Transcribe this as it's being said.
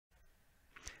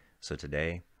So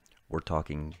today we're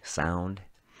talking sound.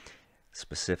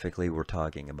 Specifically, we're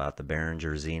talking about the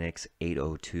Behringer XENYX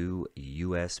Q802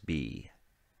 USB.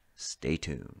 Stay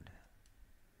tuned.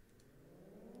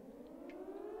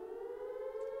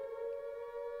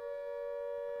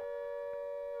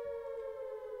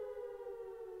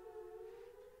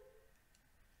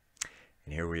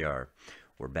 And here we are.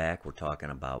 We're back. We're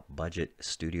talking about budget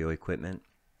studio equipment,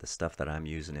 the stuff that I'm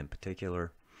using in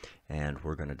particular, and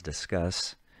we're going to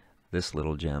discuss this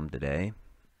little gem today,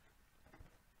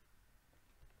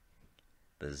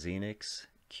 the XENYX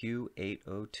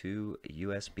Q802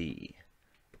 USB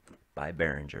by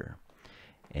Behringer.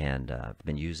 And I've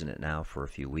been using it now for a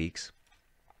few weeks,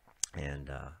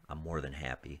 and I'm more than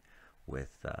happy with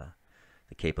the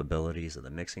capabilities of the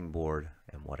mixing board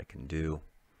and what it can do.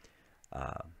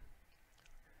 I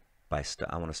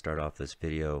want to start off this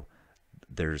video.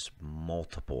 There's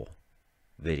multiple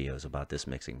videos about this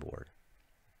mixing board.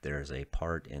 There's a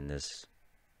part in this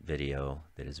video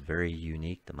that is very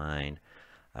unique to mine.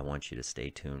 I want you to stay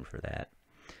tuned for that.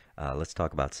 Let's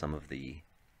talk about some of the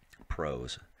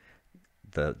pros.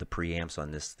 The preamps on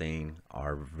this thing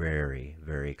are very,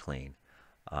 very clean.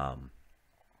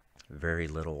 Very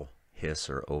little hiss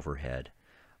or overhead.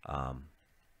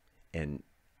 And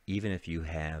even if you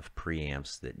have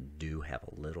preamps that do have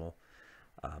a little,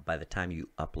 by the time you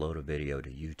upload a video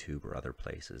to YouTube or other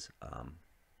places,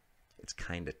 it's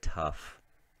kind of tough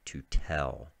to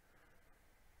tell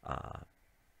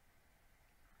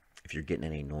if you're getting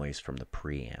any noise from the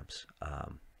preamps.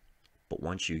 But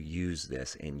once you use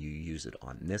this and you use it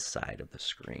on this side of the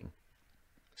screen,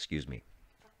 excuse me,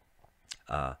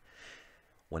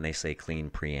 when they say clean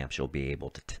preamps, you'll be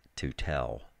able to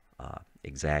tell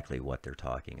exactly what they're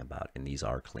talking about, and these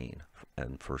are clean.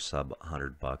 And for sub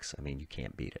 $100, I mean, you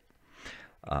can't beat it.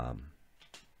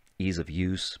 Ease of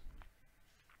use.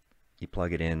 You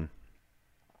plug it in,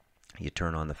 you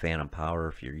turn on the phantom power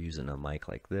if you're using a mic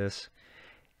like this,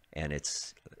 and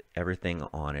everything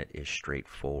on it is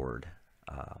straightforward,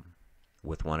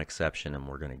 with one exception, and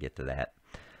we're going to get to that.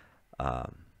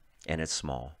 And it's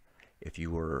small. If you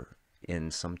were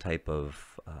in some type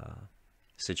of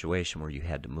situation where you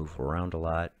had to move around a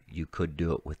lot, you could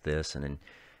do it with this, and then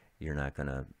you're not going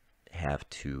to have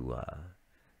to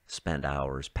spend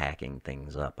hours packing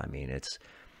things up. I mean, it's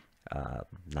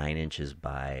 9 inches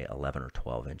by 11 or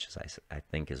 12 inches, I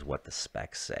think is what the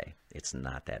specs say. It's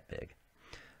not that big.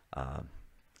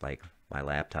 Like my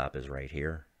laptop is right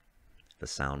here, the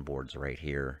soundboard's right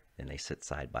here, and they sit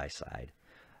side by side.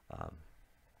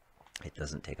 It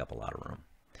doesn't take up a lot of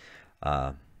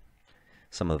room.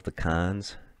 Some of the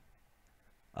cons,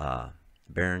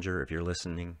 Behringer, if you're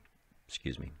listening,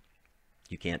 excuse me,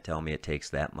 you can't tell me it takes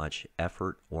that much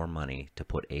effort or money to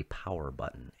put a power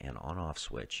button and on-off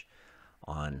switch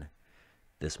on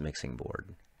this mixing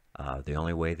board. The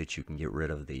only way that you can get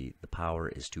rid of the power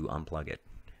is to unplug it.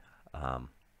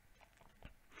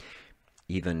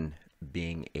 Even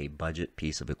being a budget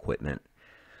piece of equipment,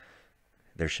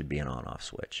 there should be an on-off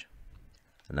switch.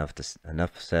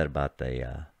 Enough said about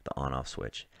the on-off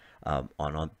switch.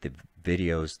 On the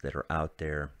videos that are out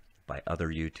there by other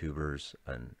YouTubers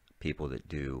and people that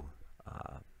do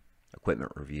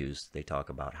equipment reviews, they talk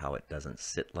about how it doesn't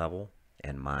sit level,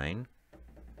 and mine,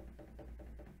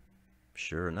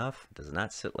 sure enough, does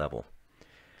not sit level.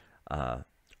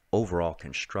 Overall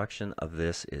construction of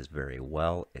this is very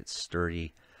well. It's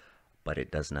sturdy, but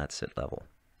it does not sit level.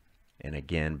 And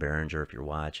again, Behringer, if you're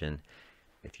watching,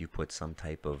 if you put some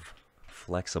type of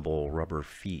flexible rubber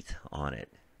feet on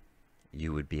it,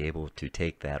 you would be able to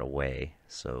take that away.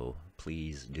 So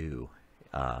please do.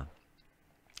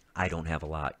 I don't have a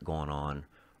lot going on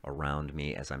around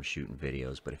me as I'm shooting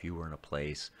videos, but if you were in a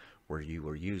place where you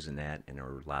were using that and there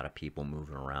were a lot of people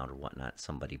moving around or whatnot,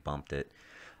 somebody bumped it,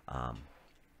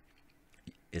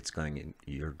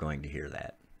 you're going to hear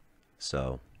that.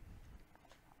 So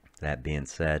that being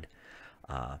said,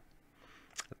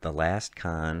 the last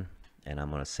con, and I'm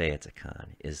going to say it's a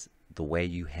con, is the way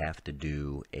you have to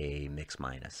do a mix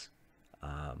minus.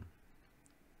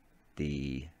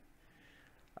 The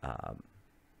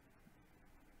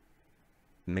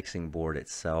mixing board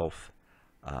itself,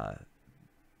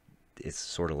 it's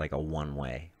sort of like a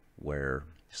one-way, where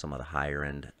some of the higher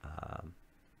end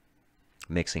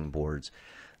mixing boards,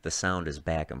 the sound is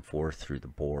back and forth through the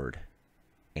board,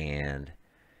 and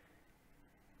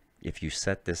if you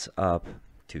set this up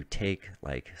to take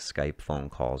like Skype phone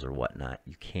calls or whatnot,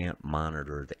 you can't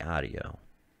monitor the audio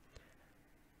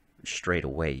straight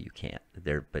away. You can't.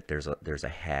 But there's a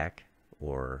hack,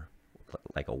 or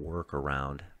like a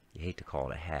workaround. You hate to call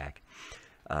it a hack,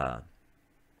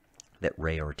 that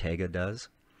Ray Ortega does,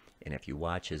 And if you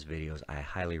watch his videos, I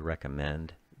highly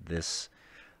recommend this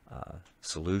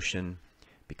solution,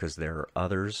 because there are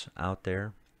others out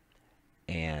there,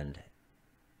 and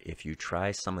if you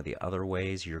try some of the other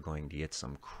ways, you're going to get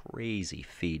some crazy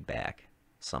feedback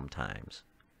sometimes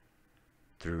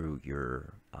through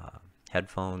your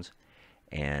headphones.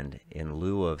 And in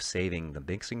lieu of saving the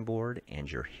mixing board and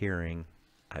your hearing,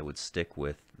 I would stick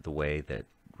with the way that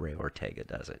Ray Ortega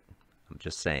does it. I'm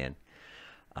just saying.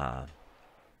 But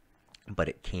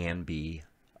it can be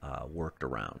worked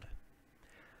around.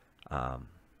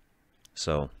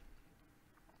 So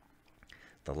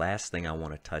the last thing I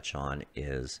want to touch on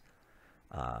is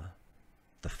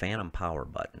the phantom power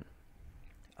button.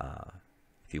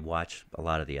 If you watch a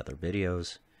lot of the other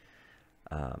videos,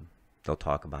 they'll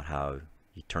talk about how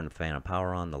you turn the phantom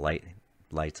power on, the light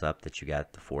lights up that you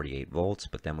got the 48 volts,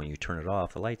 but then when you turn it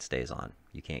off, the light stays on.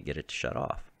 You can't get it to shut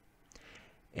off.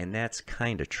 And that's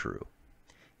kind of true.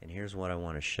 And here's what I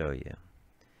want to show you.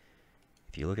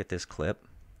 If you look at this clip,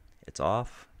 it's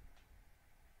off.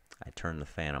 I turn the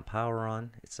phantom power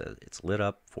on. It says it's lit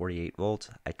up, 48 volts.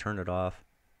 I turn it off,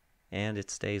 and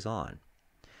it stays on.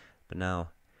 But now,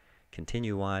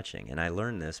 continue watching. And I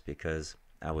learned this because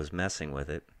I was messing with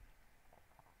it.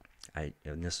 And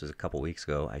this was a couple weeks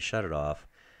ago. I shut it off,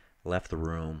 left the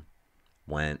room,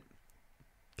 went,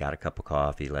 got a cup of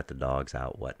coffee, let the dogs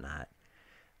out, whatnot.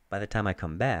 By the time I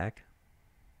come back,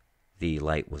 the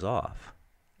light was off.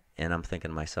 And I'm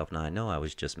thinking to myself, now I know I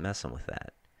was just messing with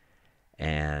that.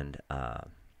 And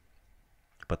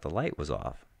but the light was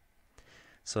off.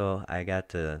 So I got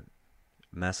to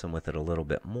messing with it a little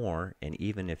bit more, and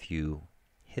even if you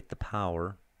hit the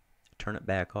power, turn it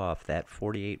back off, that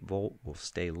 48 volt will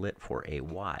stay lit for a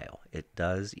while. It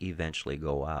does eventually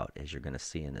go out, as you're going to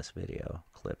see in this video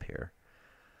clip here.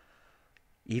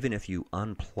 Even if you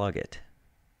unplug it,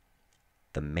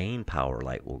 the main power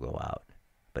light will go out,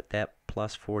 but that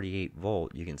plus 48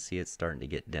 volt, you can see it's starting to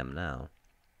get dim now,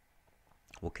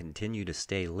 will continue to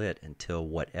stay lit until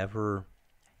whatever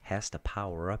has to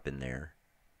power up in there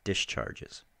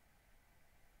discharges.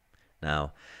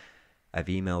 Now, I've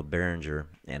emailed Behringer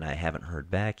and I haven't heard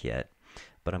back yet,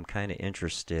 but I'm kind of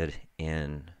interested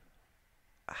in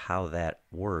how that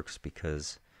works,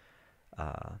 because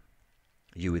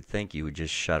you would think you would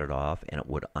just shut it off and it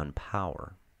would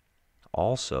unpower.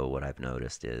 Also, what I've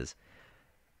noticed is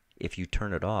if you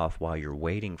turn it off while you're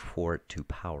waiting for it to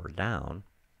power down,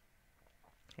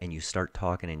 and you start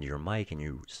talking into your mic and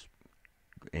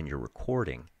you're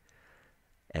recording,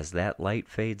 as that light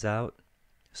fades out,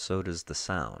 so does the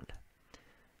sound.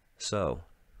 So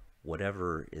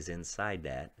whatever is inside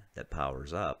that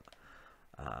powers up,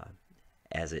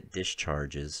 as it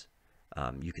discharges,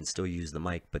 you can still use the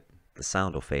mic, but the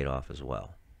sound will fade off as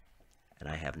well. And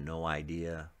I have no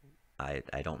idea.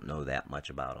 I don't know that much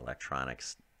about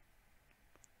electronics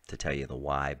to tell you the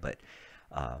why, but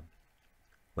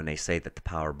when they say that the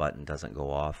power button doesn't go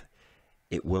off,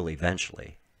 it will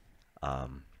eventually.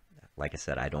 Like I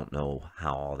said, I don't know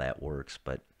how all that works,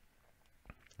 but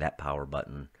that power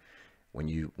button, when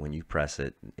you press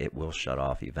it, it will shut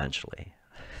off eventually.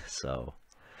 So,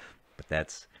 but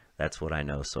that's what I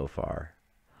know so far.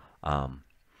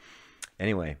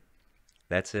 Anyway,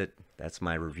 that's it. That's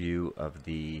my review of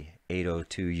the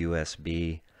 802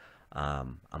 USB.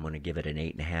 I'm going to give it an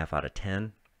 8.5 out of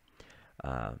 10.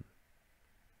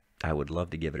 I would love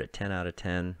to give it a 10 out of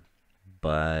 10,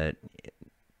 but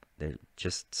there's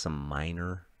just some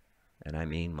minor, and I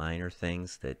mean minor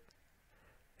things that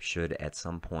should at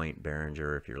some point,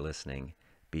 Behringer, if you're listening,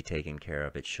 be taken care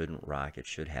of. It shouldn't rock. It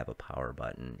should have a power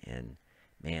button. And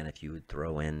man, if you would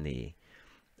throw in the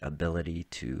ability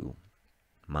to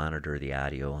monitor the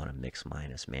audio on a mix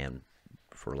minus, man,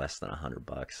 for less than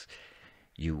 $100,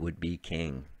 you would be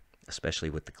king, especially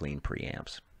with the clean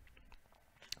preamps.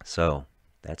 So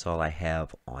that's all I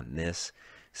have on this.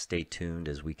 Stay tuned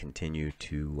as we continue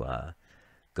to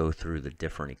go through the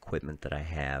different equipment that I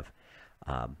have.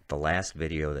 The last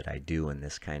video that I do in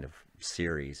this kind of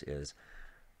series is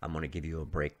I'm going to give you a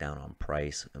breakdown on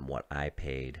price and what I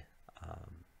paid,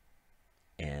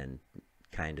 and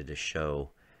kind of to show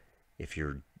if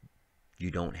you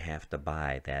don't have to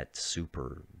buy that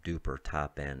super duper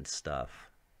top end stuff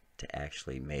to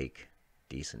actually make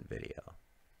decent video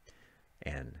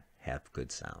and have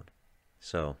good sound.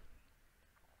 So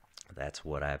that's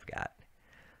what I've got.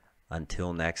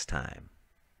 Until next time,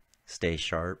 stay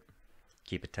sharp,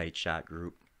 keep a tight shot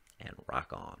group, and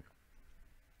rock on.